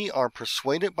that we are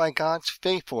persuaded by God's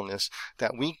faithfulness,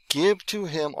 that we give to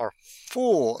him our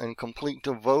full and complete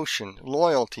devotion,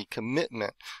 loyalty,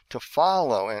 commitment to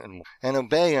follow and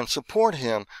obey and support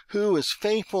him who is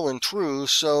faithful and true,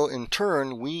 so in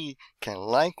turn we can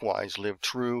likewise live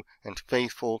true and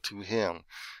faithful to him.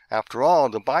 After all,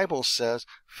 the Bible says,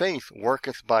 faith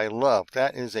worketh by love.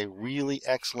 That is a really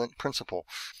excellent principle.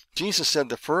 Jesus said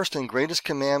the first and greatest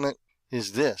commandment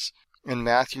is this, in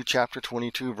Matthew chapter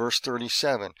 22 verse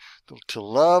 37, to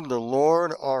love the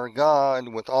Lord our God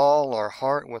with all our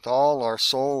heart, with all our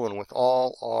soul, and with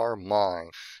all our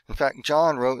mind. In fact,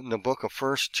 John wrote in the book of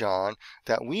 1 John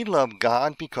that we love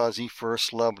God because he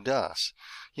first loved us.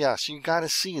 Yes, you got to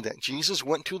see that Jesus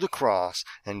went to the cross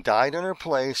and died in our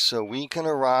place so we can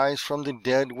arise from the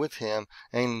dead with him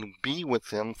and be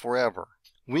with him forever.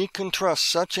 We can trust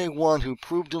such a one who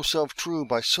proved himself true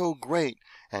by so great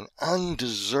and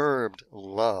undeserved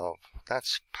love.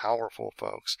 That's powerful,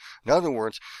 folks. In other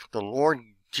words, the Lord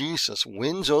Jesus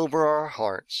wins over our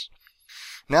hearts.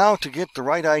 Now, to get the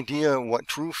right idea of what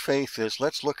true faith is,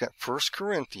 let's look at 1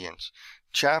 Corinthians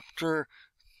chapter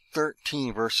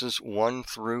 13 verses 1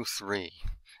 through 3.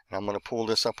 And I'm going to pull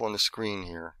this up on the screen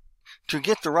here. To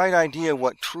get the right idea of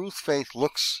what true faith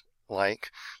looks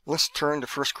like, let's turn to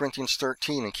 1 Corinthians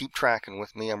 13 and keep tracking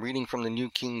with me. I'm reading from the New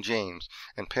King James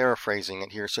and paraphrasing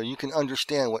it here so you can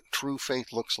understand what true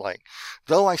faith looks like.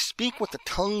 Though I speak with the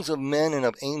tongues of men and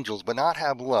of angels, but not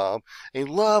have love, a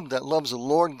love that loves the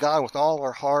Lord God with all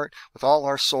our heart, with all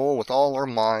our soul, with all our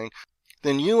mind,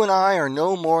 then you and I are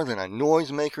no more than a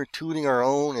noisemaker tooting our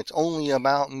own, it's only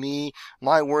about me,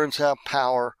 my words have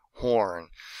power, horn.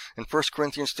 In 1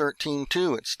 Corinthians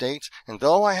 13:2 it states, and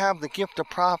though I have the gift of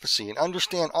prophecy and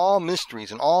understand all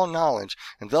mysteries and all knowledge,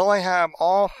 and though I have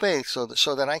all faith so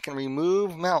that I can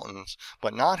remove mountains,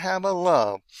 but not have a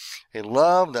love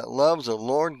that loves the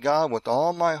Lord God with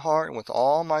all my heart, with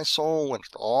all my soul, with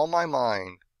all my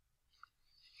mind,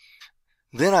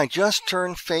 then I just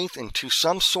turn faith into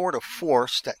some sort of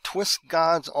force that twists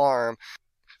God's arm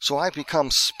so I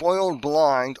become spoiled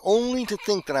blind only to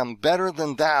think that I'm better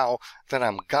than thou, that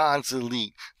I'm God's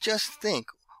elite. Just think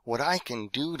what I can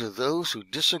do to those who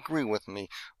disagree with me.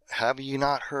 Have you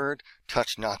not heard?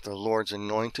 Touch not the Lord's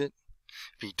anointed.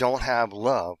 If you don't have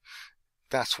love,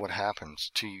 that's what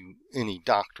happens to you, any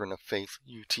doctrine of faith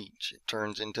you teach. It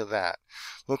turns into that.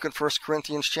 Look at 1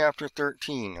 Corinthians chapter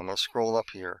 13. I'm going to scroll up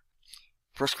here.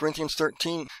 1 Corinthians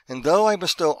 13, and though I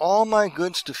bestow all my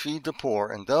goods to feed the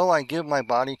poor, and though I give my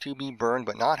body to be burned,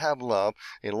 but not have love,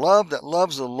 a love that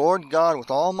loves the Lord God with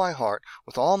all my heart,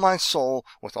 with all my soul,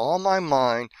 with all my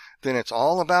mind, then it's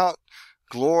all about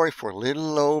glory for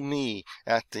little old me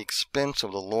at the expense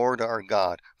of the Lord our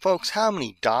God. Folks, how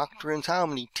many doctrines, how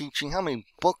many teaching, how many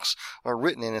books are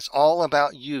written, and it's all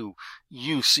about you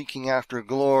seeking after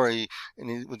glory,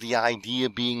 and with the idea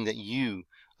being that you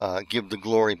give the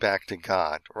glory back to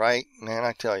God, right? Man,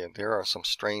 I tell you, there are some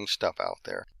strange stuff out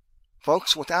there.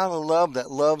 Folks, without a love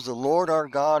that loves the Lord our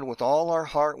God with all our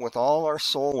heart, with all our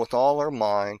soul, with all our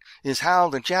mind, is how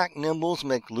the Jack Nimbles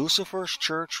make Lucifer's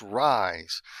church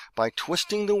rise, by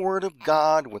twisting the word of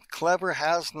God with clever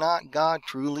has not God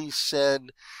truly said,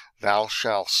 thou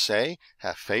shalt say,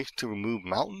 have faith to remove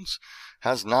mountains?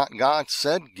 Has not God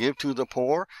said, give to the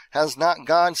poor? Has not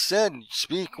God said,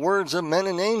 speak words of men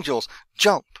and angels?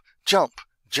 Jump, jump,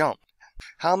 jump.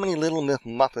 How many little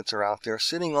muffets are out there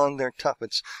sitting on their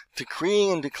tuffets,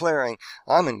 decreeing and declaring,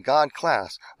 I'm in God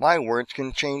class. My words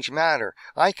can change matter.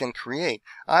 I can create.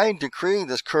 I decree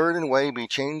this curtain way be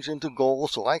changed into gold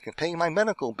so I can pay my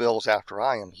medical bills after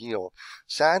I am healed.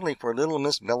 Sadly for little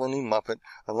Miss Melanie Muffet,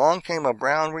 along came a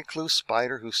brown recluse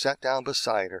spider who sat down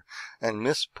beside her, and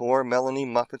Miss poor Melanie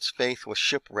Muffet's faith was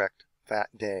shipwrecked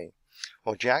that day.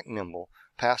 Well, Jack Nimble,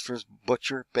 pastor's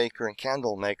butcher, baker, and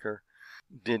candle maker,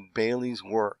 did Bailey's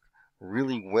work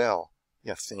really well,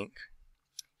 you think.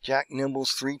 Jack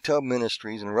Nimble's 3-Tub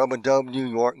Ministries in Rub-a-Dub, New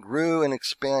York grew and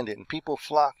expanded, and people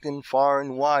flocked in far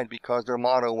and wide because their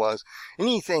motto was,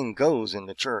 anything goes in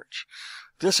the church.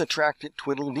 This attracted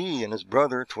Tweedledee and his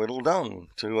brother Tweedledum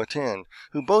to attend,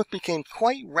 who both became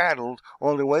quite rattled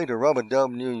on their way to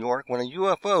Rub-a-Dub, New York, when a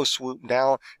UFO swooped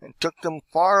down and took them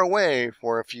far away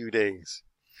for a few days.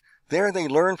 There they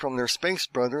learned from their space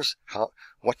brothers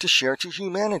what to share to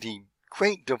humanity.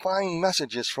 Great divine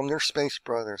messages from their space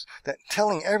brothers, that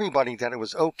telling everybody that it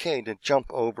was okay to jump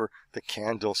over the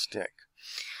candlestick.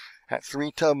 At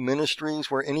 3-Tub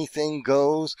Ministries, where anything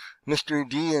goes, Mr.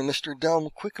 D and Mr. Dumb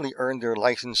quickly earned their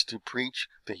license to preach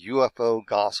the UFO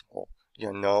gospel.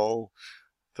 You know,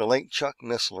 the late Chuck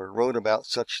Missler wrote about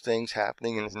such things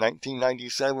happening in his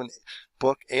 1997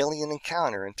 book Alien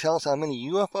Encounter, and tells how many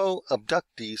UFO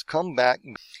abductees come back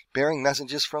bearing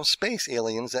messages from space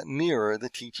aliens that mirror the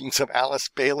teachings of Alice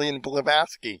Bailey and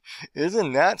Blavatsky.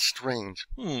 Isn't that strange?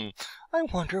 I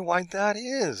wonder why that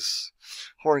is.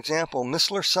 For example,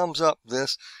 Missler sums up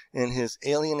this in his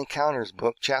Alien Encounters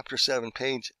book, Chapter 7,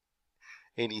 page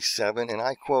 87, and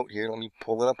I quote here, let me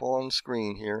pull it up on the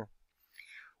screen here.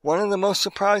 One of the most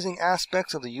surprising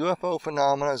aspects of the UFO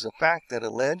phenomena is the fact that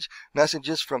alleged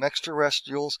messages from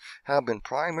extraterrestrials have been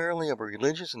primarily of a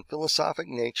religious and philosophic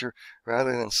nature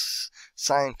rather than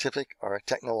scientific or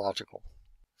technological.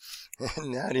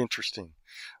 Isn't that interesting?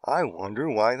 I wonder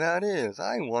why that is.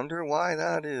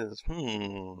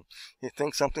 You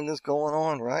think something is going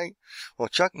on, right? Well,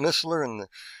 Chuck Missler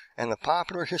and the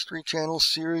popular History Channel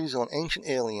series on ancient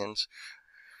aliens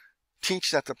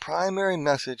teach that the primary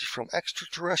message from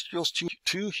extraterrestrials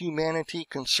to humanity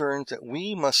concerns that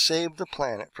we must save the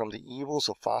planet from the evils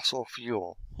of fossil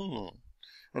fuel.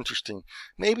 Interesting.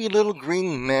 Maybe little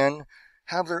green men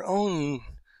have their own,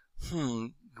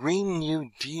 Green New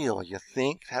Deal, you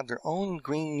think? Have their own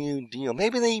Green New Deal.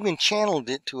 Maybe they even channeled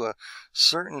it to a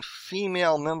certain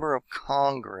female member of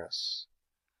Congress.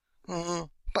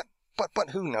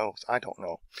 But who knows? I don't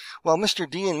know. Well, Mr.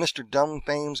 D and Mr. Dumb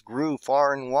fames grew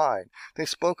far and wide. They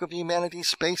spoke of humanity's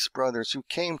space brothers who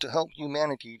came to help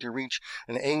humanity to reach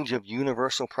an age of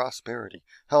universal prosperity,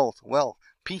 health, wealth,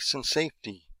 peace, and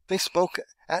safety. They spoke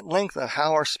at length of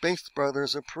how our space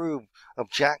brothers approve of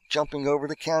Jack jumping over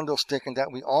the candlestick, and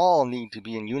that we all need to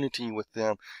be in unity with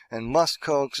them and must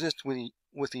coexist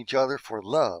with each other, for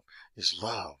love is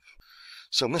love.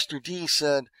 So Mr. D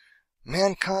said,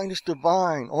 mankind is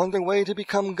divine, on their way to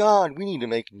become God. We need to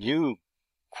make new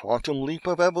quantum leap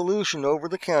of evolution over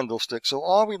the candlestick so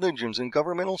all religions and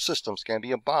governmental systems can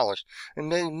be abolished and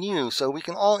made new, so we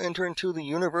can all enter into the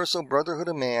universal brotherhood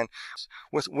of man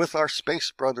with our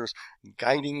space brothers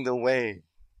guiding the way.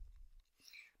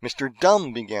 Mr.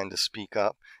 Dumb began to speak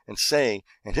up and say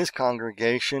in his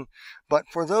congregation, but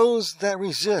for those that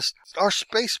resist, our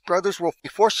space brothers will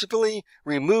forcibly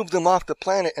remove them off the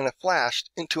planet in a flash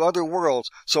into other worlds,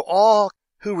 so all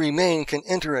who remain can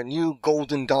enter a new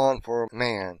golden dawn for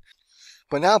man.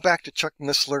 But now back to Chuck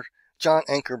Missler, John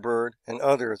Ankerbird, and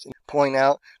others point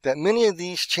out that many of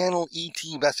these channel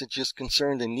ET messages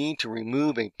concern the need to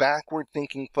remove a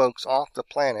backward-thinking folks off the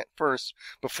planet first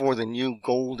before the new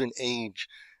golden age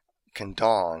can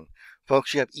dawn.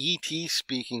 Folks, you have ET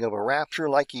speaking of a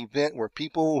rapture-like event where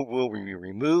people will be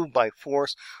removed by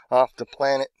force off the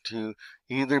planet to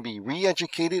either be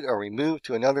re-educated or removed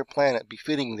to another planet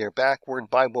befitting their backward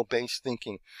Bible-based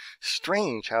thinking.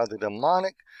 Strange how the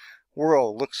demonic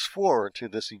world looks forward to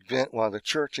this event while the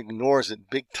church ignores it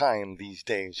big time these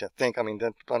days.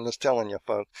 I'm just telling you,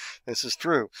 folks, this is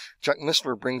true. Chuck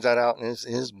Missler brings that out in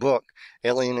his book,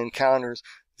 Alien Encounters.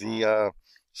 The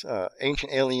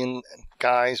ancient alien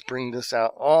guys bring this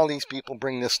out. All these people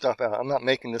bring this stuff out. I'm not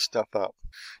making this stuff up.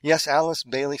 Yes, Alice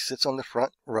Bailey sits on the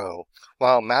front row,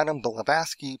 while Madame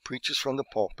Blavatsky preaches from the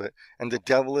pulpit, and the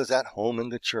devil is at home in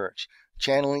the church,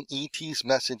 channeling E.T.'s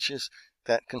messages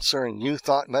that concern New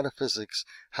Thought metaphysics,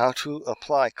 how to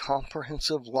apply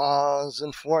comprehensive laws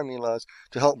and formulas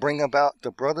to help bring about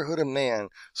the brotherhood of man,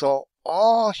 so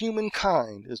all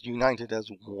humankind is united as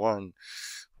one.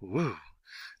 Woo!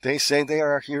 They say they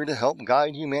are here to help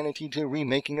guide humanity to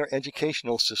remaking our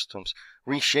educational systems,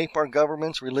 reshape our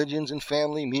governments, religions, and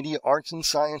family, media, arts, and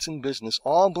science, and business,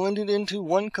 all blended into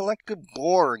one collective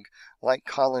Borg-like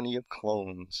colony of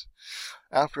clones.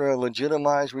 After a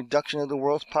legitimized reduction of the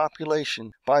world's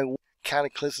population by a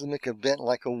cataclysmic event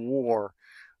like a war,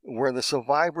 where the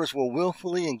survivors will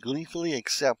willfully and gleefully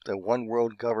accept a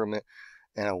one-world government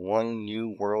and a one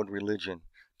new world religion,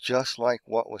 just like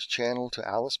what was channeled to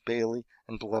Alice Bailey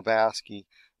and Blavatsky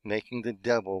making the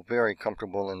devil very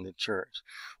comfortable in the church,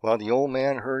 while the old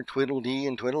man heard twiddle-dee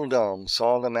and twiddle-dum,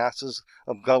 saw the masses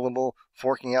of gullible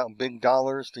forking out big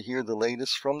dollars to hear the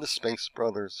latest from the Space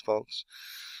Brothers, folks.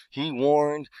 He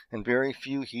warned, and very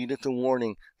few heeded the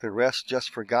warning. The rest just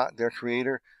forgot their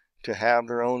Creator to have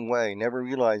their own way, never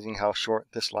realizing how short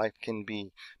this life can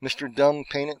be. Mr. Dumb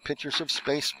painted pictures of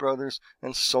Space Brothers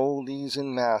and sold these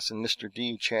in mass, and Mr.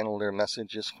 D channeled their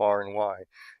messages far and wide.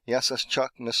 Yes, as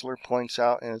Chuck Missler points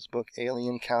out in his book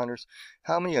Alien Encounters,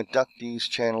 how many abductees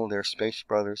channel their Space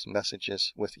Brothers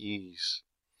messages with ease.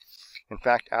 In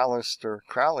fact, Aleister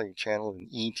Crowley channeled an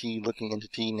ET-looking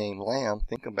entity named Lamb.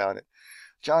 Think about it.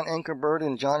 John Ankerberg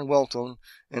and John Welton,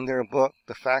 in their book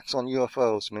The Facts on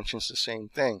UFOs, mentions the same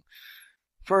thing.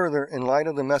 Further, in light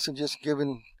of the messages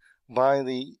given by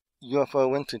the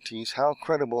UFO entities, how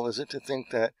credible is it to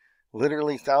think that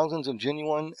literally thousands of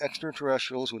genuine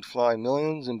extraterrestrials would fly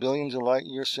millions and billions of light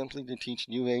years simply to teach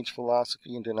New Age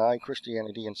philosophy and deny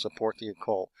Christianity and support the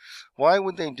occult? Why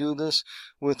would they do this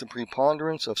with the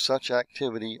preponderance of such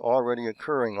activity already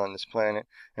occurring on this planet?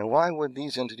 And why would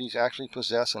these entities actually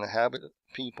possess and inhabit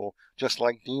people just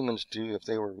like demons do if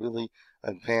they were really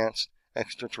advanced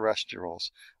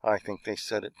extraterrestrials? I think they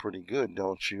said it pretty good,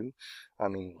 don't you? I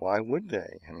mean, why would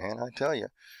they? Man, I tell you.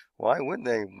 Why would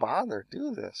they bother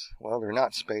do this? Well, they're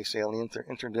not space aliens. They're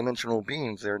interdimensional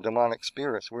beings. They're demonic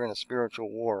spirits. We're in a spiritual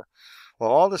war.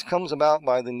 Well, all this comes about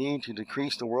by the need to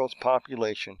decrease the world's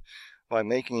population by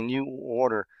making a new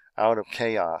order out of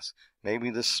chaos. Maybe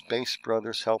the Space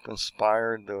Brothers help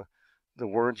inspire the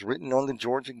words written on the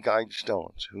Georgia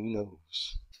Guidestones. Who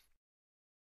knows?